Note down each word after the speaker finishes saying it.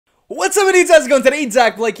What's up, dudes? How's it going today?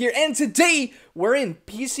 dakblake here, and today we're in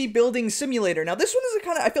PC Building Simulator. Now, this one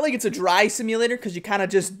is I feel like it's a dry simulator because you kind of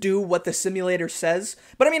just do what the simulator says.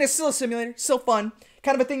 But I mean, it's still a simulator, still fun,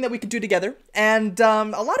 kind of a thing that we could do together. And a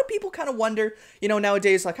lot of people kind of wonder,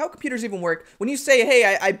 nowadays, like how computers even work. When you say,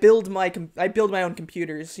 "Hey, I build my own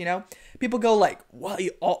computers," people go like, "Well,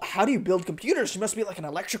 how do you build computers? You must be like an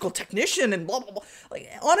electrical technician and blah blah blah." Like,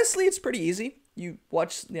 honestly, it's pretty easy. You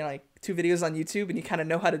watch, like 2 videos on YouTube and you kind of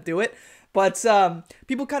know how to do it. But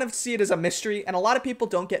people kind of see it as a mystery, and a lot of people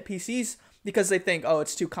don't get PCs because they think, oh,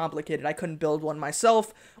 it's too complicated. I couldn't build one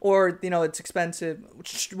myself, or it's expensive,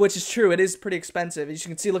 which is true. It is pretty expensive. As you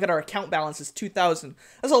can see, look at our account balance is 2,000.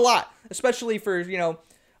 That's a lot, especially for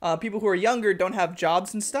people who are younger, don't have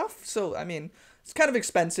jobs and stuff. So I mean, it's kind of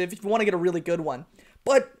expensive if you want to get a really good one.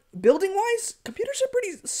 But building wise, computers are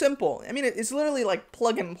pretty simple. I mean, it's literally like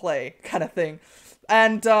plug and play kind of thing.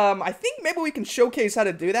 And I think maybe we can showcase how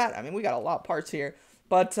to do that. I mean, we got a lot of parts here.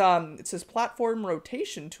 But it says platform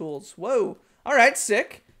rotation tools. Whoa. All right,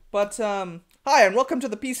 sick. But hi, and welcome to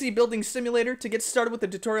the PC Building Simulator. To get started with the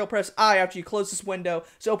tutorial, press I after you close this window.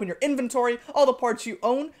 So open your inventory. All the parts you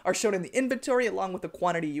own are shown in the inventory along with the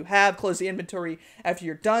quantity you have. Close the inventory after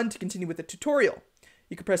you're done to continue with the tutorial.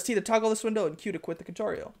 You can press T to toggle this window and Q to quit the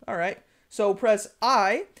tutorial. All right. So press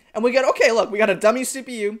I, and we got, okay, look, we got a dummy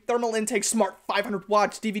CPU, thermal intake, smart 500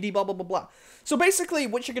 watts, DVD, blah, blah, blah, blah. So basically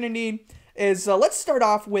what you're going to need is, let's start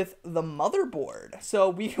off with the motherboard. So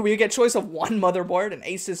we get choice of one motherboard, an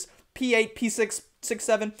Asus P8, P6,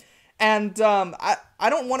 67. And I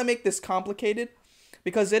don't want to make this complicated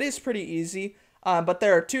because it is pretty easy. But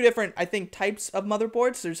there are 2 different, I think, types of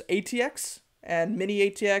motherboards. There's ATX and mini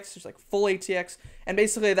ATX. There's like full ATX. And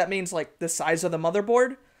basically that means like the size of the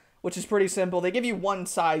motherboard, which is pretty simple. They give you one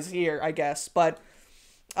size here, I guess, but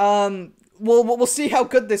we'll see how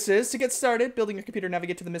good this is. To get started, building your computer,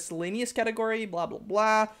 navigate to the miscellaneous category, blah, blah,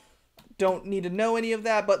 blah. Don't need to know any of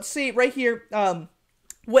that, but see, right here,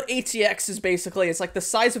 what ATX is basically, it's like the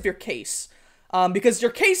size of your case, because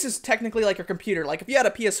your case is technically like your computer. Like, if you had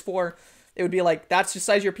a PS4, it would be like, that's the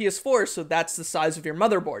size of your PS4, so that's the size of your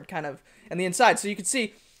motherboard, kind of, and the inside. So you can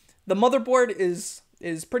see, the motherboard is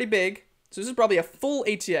pretty big. So this is probably a full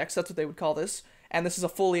ATX, that's what they would call this, and this is a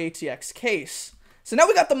fully ATX case. So now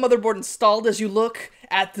we got the motherboard installed. As you look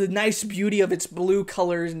at the nice beauty of its blue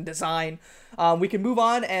colors and design, we can move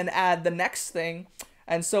on and add the next thing.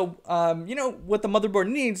 And so, what the motherboard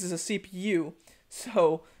needs is a CPU.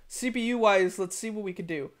 So CPU-wise, let's see what we can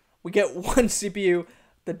do. We get one CPU,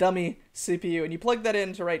 the dummy CPU, and you plug that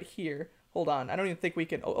into right here. Hold on, I don't even think we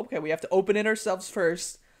can, oh, okay, we have to open it ourselves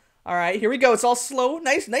first. All right, here we go. It's all slow,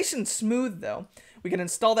 nice and smooth though. We can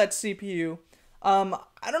install that CPU.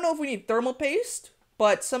 I don't know if we need thermal paste,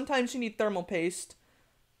 but sometimes you need thermal paste.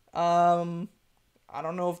 I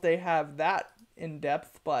don't know if they have that in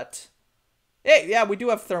depth, but hey, yeah, we do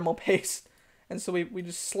have thermal paste. And so we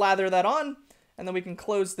just slather that on, and then we can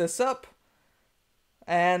close this up.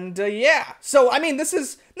 And yeah, so I mean, this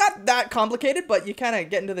is not that complicated, but you kind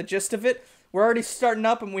of get into the gist of it. We're already starting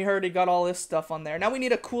up, and we already got all this stuff on there. Now we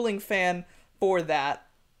need a cooling fan for that.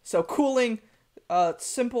 So cooling,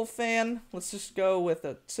 simple fan. Let's just go with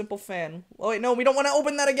a simple fan. Oh wait, no, we don't want to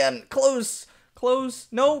open that again. Close,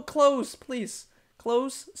 no, close, please.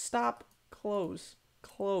 Close, stop, close.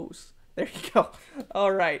 There you go.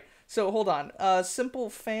 All right. So hold on. Simple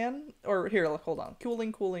fan, or here, hold on.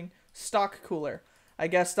 Cooling, stock cooler. I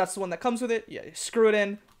guess that's the one that comes with it. Yeah, you screw it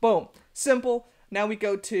in. Boom. Simple. Now we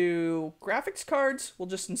go to graphics cards. We'll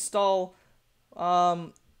just install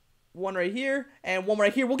one right here and one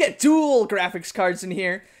right here. We'll get dual graphics cards in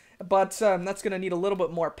here, but that's going to need a little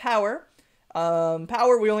bit more power.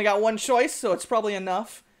 Power, we only got one choice, so it's probably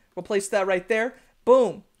enough. We'll place that right there.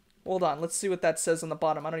 Boom. Hold on. Let's see what that says on the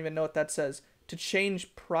bottom. I don't even know what that says. To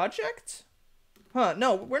change project? Huh,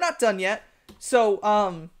 no, we're not done yet. So,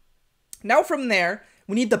 now from there,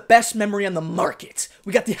 we need the best memory on the market.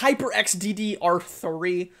 We got the HyperX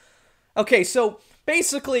DDR3. Okay, so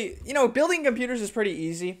basically, building computers is pretty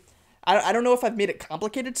easy. I don't know if I've made it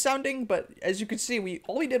complicated sounding, but as you can see,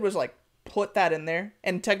 all we did was like put that in there.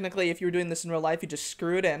 And technically, if you were doing this in real life, you just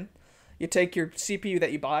screw it in. You take your CPU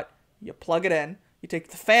that you bought, you plug it in. You take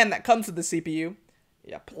the fan that comes with the CPU,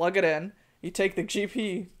 you plug it in. You take the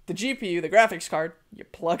GPU, the graphics card, you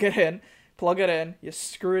plug it in, you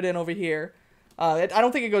screw it in over here. I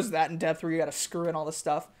don't think it goes that in depth where you gotta screw in all this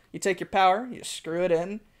stuff. You take your power, you screw it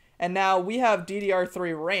in, and now we have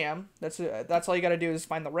DDR3 RAM. That's all you gotta do is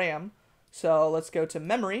find the RAM. So let's go to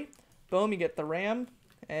memory. Boom, you get the RAM,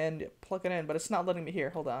 and plug it in, but it's not letting me here.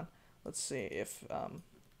 Hold on. Let's see if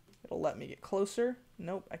it'll let me get closer.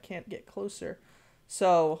 Nope, I can't get closer.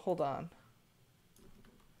 So, hold on.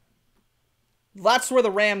 That's where the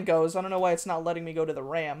RAM goes. I don't know why it's not letting me go to the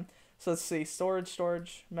RAM. So let's see.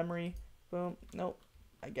 Storage, memory. Boom. Nope.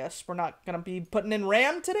 I guess we're not going to be putting in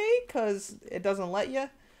RAM today because it doesn't let you.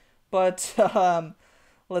 But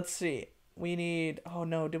let's see. We need... Oh,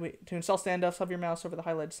 no. To install standoffs, hover your mouse over the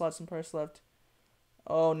highlighted slots and press left.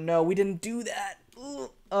 Oh, no. We didn't do that. Ugh.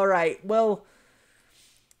 All right. Well...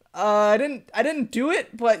 I didn't do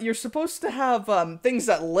it, but you're supposed to have things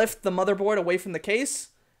that lift the motherboard away from the case,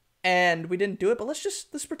 and we didn't do it. But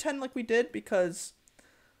let's pretend like we did, because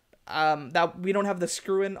that we don't have the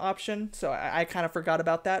screw in option, so I kind of forgot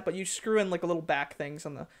about that. But you screw in like a little back things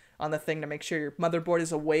on the thing to make sure your motherboard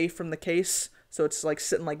is away from the case, so it's like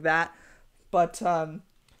sitting like that. But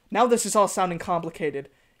now this is all sounding complicated,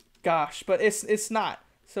 gosh, but it's not.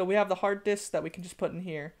 So we have the hard disk that we can just put in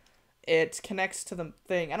here. It connects to the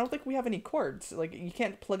thing. I don't think we have any cords. Like, you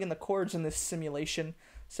can't plug in the cords in this simulation.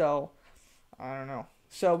 So, I don't know.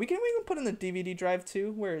 So, we can put in the DVD drive,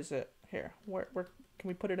 too. Where is it? Here. Where can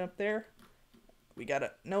we put it up there? We got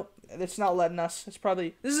it. Nope. It's not letting us. It's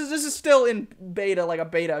probably... This is still in beta, like a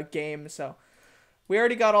beta game. So, we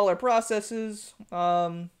already got all our processes.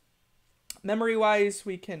 Memory-wise,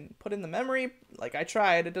 we can put in the memory. Like, I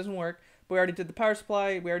tried. It doesn't work. But we already did the power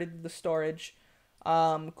supply. We already did the storage.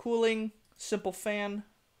 Cooling, simple fan,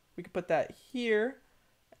 we could put that here,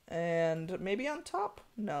 and maybe on top?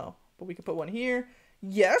 No, but we could put one here.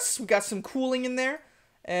 Yes, we got some cooling in there,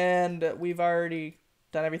 and we've already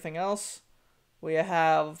done everything else. We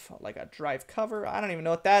have, like, a drive cover. I don't even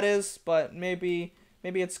know what that is, but maybe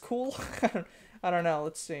it's cool. I don't know,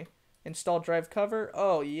 let's see. Install drive cover.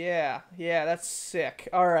 Oh, yeah, that's sick.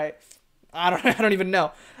 All right. I don't even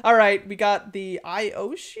know. All right, we got the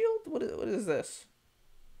I/O shield. What is this?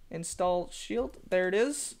 Install shield. There it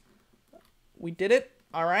is. We did it.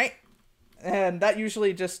 All right. And that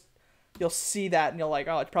usually just, you'll see that and you'll like,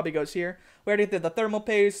 oh, it probably goes here. We already did the thermal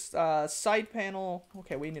paste, side panel.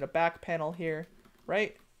 Okay, we need a back panel here,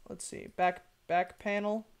 right? Let's see. Back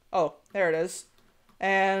panel. Oh, there it is.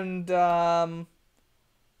 And side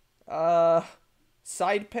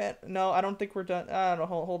pan. No, I don't think we're done. No,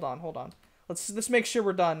 hold on. Let's make sure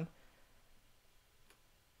we're done.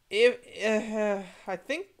 I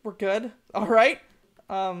think we're good. All right.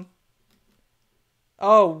 Oh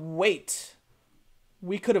wait,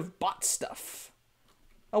 we could have bought stuff.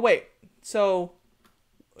 Oh wait, so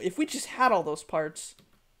if we just had all those parts.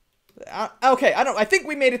 Okay, I think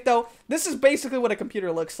we made it though. This is basically what a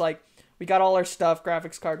computer looks like. We got all our stuff,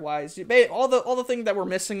 graphics card wise. All the things that we're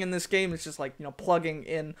missing in this game is just like, you know, plugging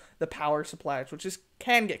in the power supplies, which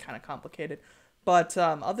can get kind of complicated. But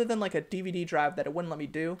other than like a DVD drive that it wouldn't let me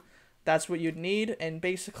do, that's what you'd need, and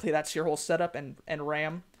basically that's your whole setup and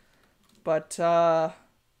RAM. But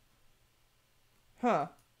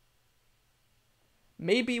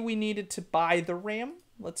maybe we needed to buy the RAM.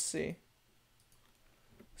 Let's see.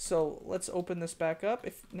 So let's open this back up.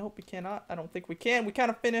 Nope, we cannot. I don't think we can. We kind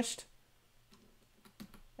of finished.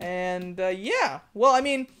 And yeah, well, I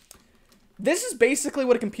mean, this is basically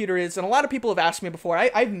what a computer is, and a lot of people have asked me before.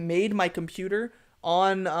 I've made my computer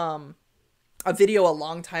on a video a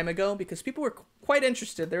long time ago because people were quite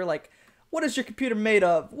interested. They're like, what is your computer made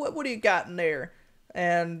of? What do you got in there?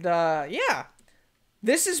 And yeah,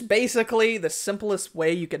 this is basically the simplest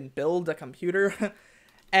way you can build a computer.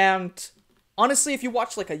 And honestly, if you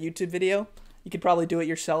watch like a YouTube video, you could probably do it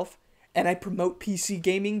yourself. And I promote PC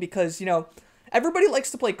gaming because, you know, everybody likes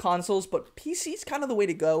to play consoles, but PC's kind of the way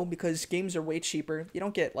to go because games are way cheaper. You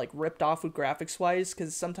don't get like ripped off with graphics wise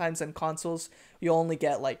because sometimes in consoles you only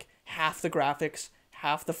get like half the graphics,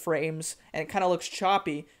 half the frames, and it kind of looks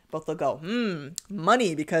choppy, but they'll go,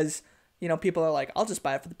 money, because, you know, people are like, I'll just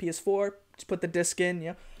buy it for the PS4, just put the disc in, you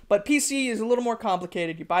know. But PC is a little more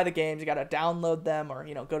complicated. You buy the games, you gotta download them, or,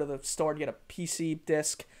 you know, go to the store and get a PC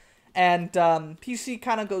disc. And PC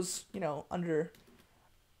kind of goes, you know,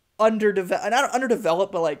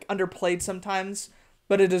 underdeveloped, but like underplayed sometimes.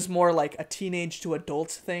 But it is more like a teenage to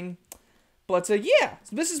adult thing. But yeah,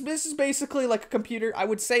 this is basically like a computer. I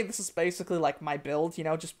would say this is basically like my build. You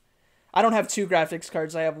know, just I don't have 2 graphics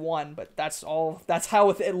cards. I have 1, but that's all. That's how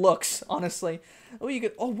it looks, honestly. Oh, you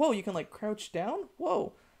could. Oh, whoa! You can like crouch down.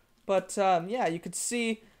 Whoa! But yeah, you could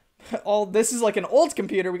see. This is like an old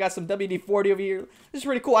computer. We got some WD-40 over here. This is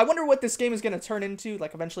pretty cool. I wonder what this game is going to turn into,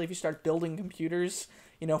 like eventually if you start building computers,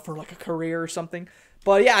 you know, for like a career or something.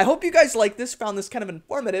 But yeah, I hope you guys like this, found this kind of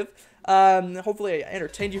informative. Hopefully I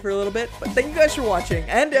entertained you for a little bit. But thank you guys for watching,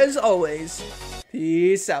 and as always,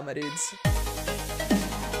 peace out, my dudes.